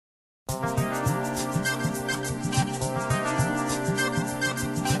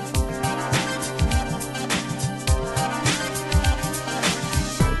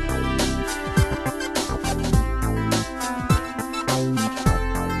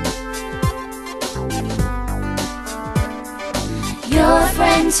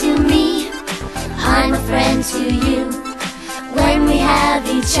friend to me, I'm a friend to you. When we have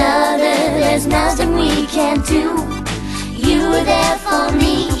each other, there's nothing we can't do. You are there for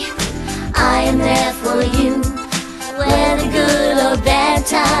me, I am there for you. Whether good or bad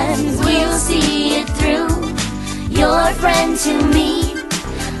times, we'll see it through. You're a friend to me,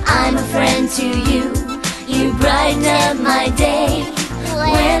 I'm a friend to you. You brighten up my day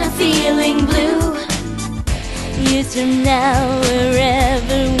when I'm feeling blue. Years from now,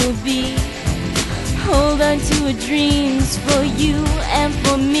 wherever we'll be, hold on to our dreams for you and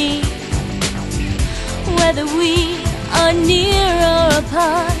for me. Whether we are near or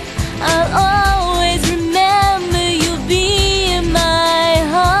apart, I'll always remember you'll be in my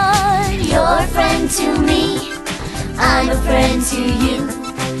heart. You're a friend to me, I'm a friend to you.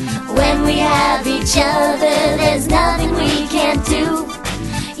 When we have each other, there's nothing we can't do.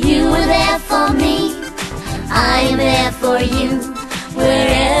 You are there for me, I am there for you.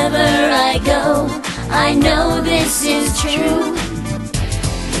 Wherever I go, I know this is true.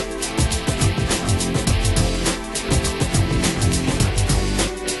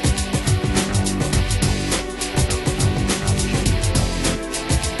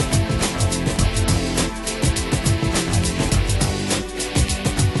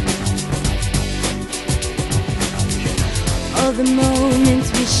 All the moments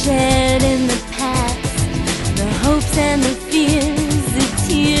we shared in the past, the hopes and the fears, the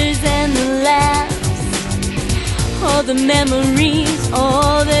tears and the laughs, all the memories,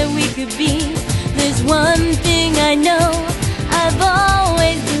 all that we could be. There's one thing I know, I've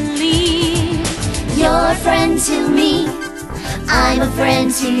always believed. You're a friend to me, I'm a friend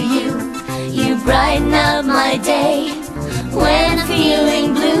to you. You brighten up my day when I'm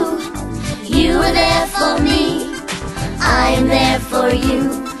feeling blue. You are there for me, I am there for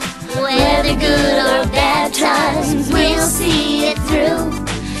you. Whether good or bad times, we'll see it through.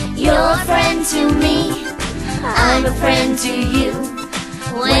 You're a friend to me, I'm a friend to you.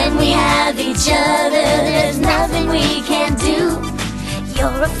 When we have each other, there's nothing we can't do.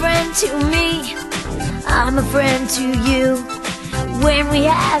 You're a friend to me, I'm a friend to you. When we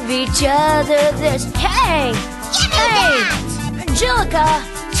have each other, there's... Hey! Angelica!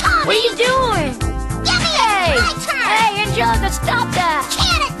 What are you doing? Hey! Hey, Angelica, stop that!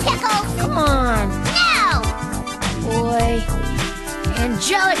 Can it, Pickles? Come on! No! Boy.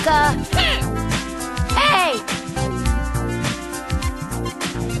 Angelica!